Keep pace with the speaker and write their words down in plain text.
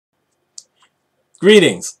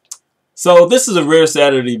Greetings. So this is a rare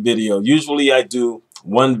Saturday video. Usually I do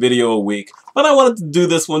one video a week, but I wanted to do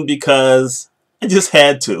this one because I just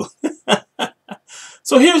had to.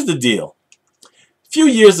 So here's the deal. A few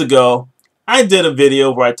years ago, I did a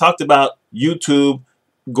video where I talked about YouTube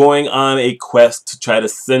going on a quest to try to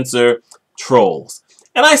censor trolls.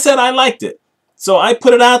 And I said I liked it. So I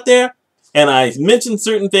put it out there and I mentioned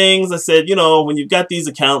certain things. I said, you know, when you've got these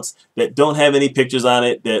accounts that don't have any pictures on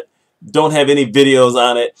it, that don't have any videos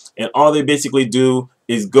on it, and all they basically do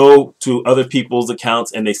is go to other people's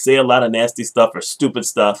accounts and they say a lot of nasty stuff or stupid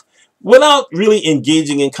stuff without really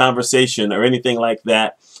engaging in conversation or anything like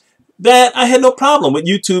that, that I had no problem with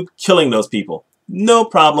YouTube killing those people. No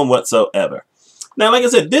problem whatsoever. Now, like I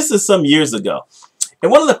said, this is some years ago.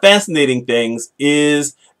 And one of the fascinating things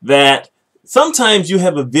is that sometimes you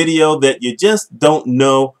have a video that you just don't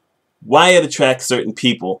know why it attracts certain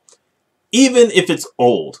people, even if it's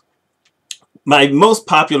old. My most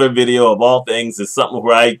popular video of all things is something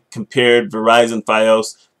where I compared Verizon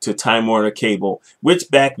Fios to Time Warner Cable,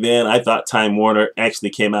 which back then I thought Time Warner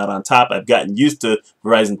actually came out on top. I've gotten used to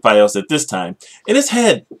Verizon Fios at this time. And it's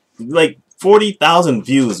had like 40,000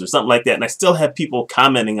 views or something like that. And I still have people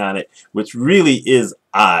commenting on it, which really is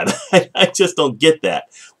odd. I just don't get that.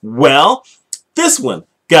 Well, this one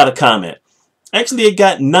got a comment. Actually, it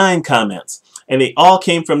got 9 comments. And they all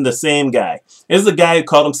came from the same guy. This is a guy who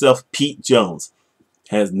called himself Pete Jones.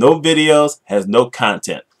 Has no videos, has no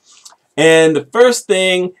content. And the first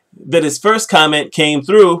thing that his first comment came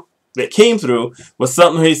through, was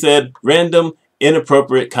something he said, random,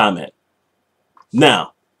 inappropriate comment.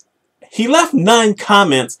 Now, he left 9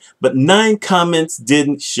 comments, but 9 comments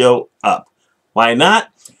didn't show up. Why not?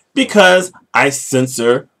 Because I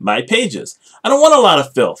censor my pages. I don't want a lot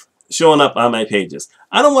of filth showing up on my pages.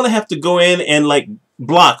 I don't want to have to go in and like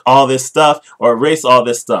block all this stuff or erase all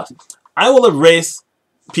this stuff. I will erase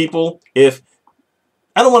people if,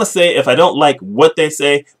 I don't want to say if I don't like what they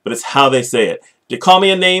say, but it's how they say it. They call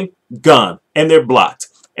me a name, gone, and they're blocked,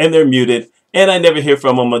 and they're muted, and I never hear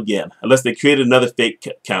from them again, unless they create another fake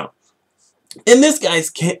account. In this guy's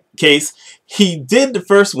case, he did the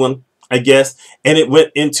first one, I guess, and it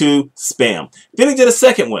went into spam. Then he did a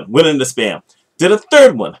second one, went into spam. Did a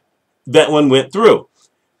third one. That one went through.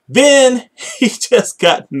 Then he just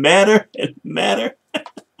got madder and madder.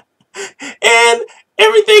 And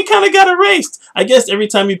everything kind of got erased. I guess every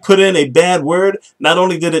time you put in a bad word, not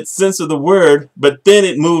only did it censor the word, but then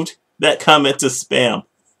it moved that comment to spam.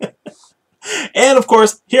 And of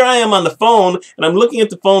course, here I am on the phone, and I'm looking at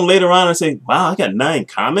the phone later on and saying, wow, I got 9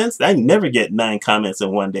 comments? I never get 9 comments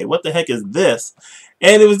in one day. What the heck is this?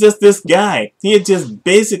 And it was just this guy. He had just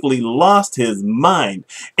basically lost his mind.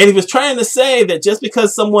 And he was trying to say that just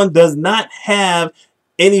because someone does not have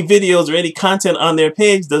any videos or any content on their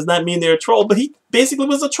page does not mean they're a troll. But he basically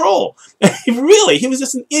was a troll. Really, he was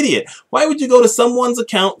just an idiot. Why would you go to someone's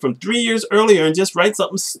account from 3 years earlier and just write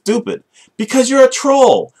something stupid? Because you're a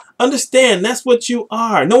troll. Understand, that's what you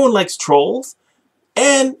are. No one likes trolls.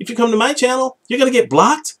 And if you come to my channel, you're going to get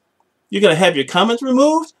blocked. You're going to have your comments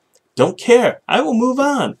removed. Don't care. I will move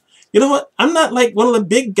on. You know what? I'm not like one of the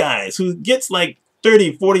big guys who gets like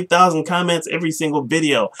 30, 40,000 comments every single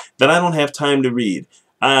video that I don't have time to read.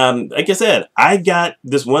 Like I said, I got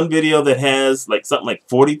this one video that has like something like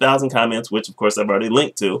 40,000 comments, which of course I've already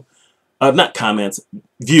linked to. Not comments,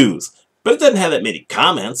 views. But it doesn't have that many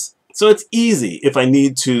comments. So it's easy if I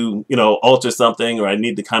need to, you know, alter something or I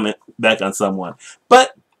need to comment back on someone.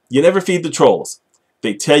 But you never feed the trolls.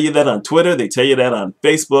 They tell you that on Twitter. They tell you that on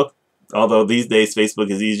Facebook. Although these days Facebook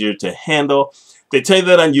is easier to handle. They tell you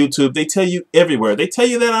that on YouTube. They tell you everywhere. They tell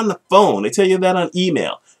you that on the phone. They tell you that on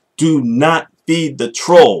email. Do not feed the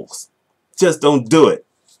trolls. Just don't do it.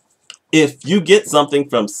 If you get something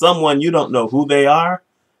from someone you don't know who they are,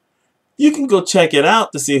 you can go check it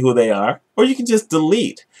out to see who they are, or you can just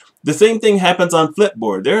delete. The same thing happens on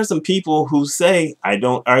Flipboard. There are some people who say, I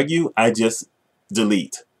don't argue, I just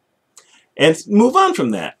delete. And move on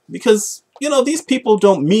from that. Because, you know, these people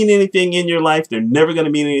don't mean anything in your life. They're never going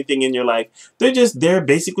to mean anything in your life. They're just there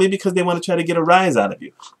basically because they want to try to get a rise out of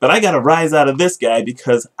you. But I got a rise out of this guy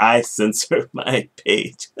because I censored my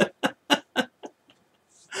page.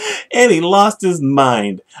 And he lost his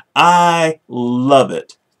mind. I love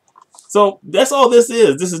it. So that's all this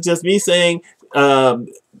is. This is just me saying,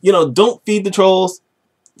 you know, don't feed the trolls.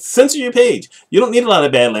 Censor your page. You don't need a lot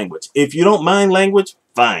of bad language. If you don't mind language,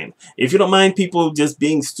 fine. If you don't mind people just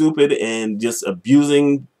being stupid and just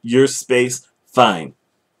abusing your space, fine.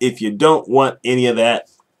 If you don't want any of that,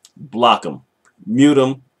 block them, mute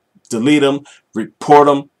them, delete them, report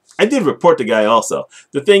them. I did report the guy also.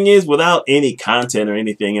 The thing is, without any content or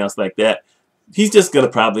anything else like that, he's just going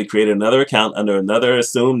to probably create another account under another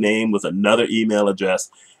assumed name with another email address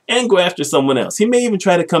and go after someone else. He may even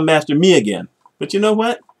try to come after me again. But you know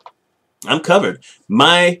what? I'm covered.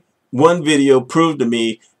 My one video proved to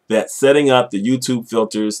me that setting up the YouTube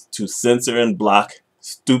filters to censor and block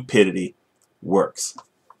stupidity works.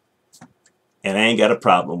 And I ain't got a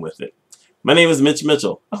problem with it. My name is Mitch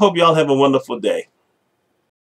Mitchell. I hope y'all have a wonderful day.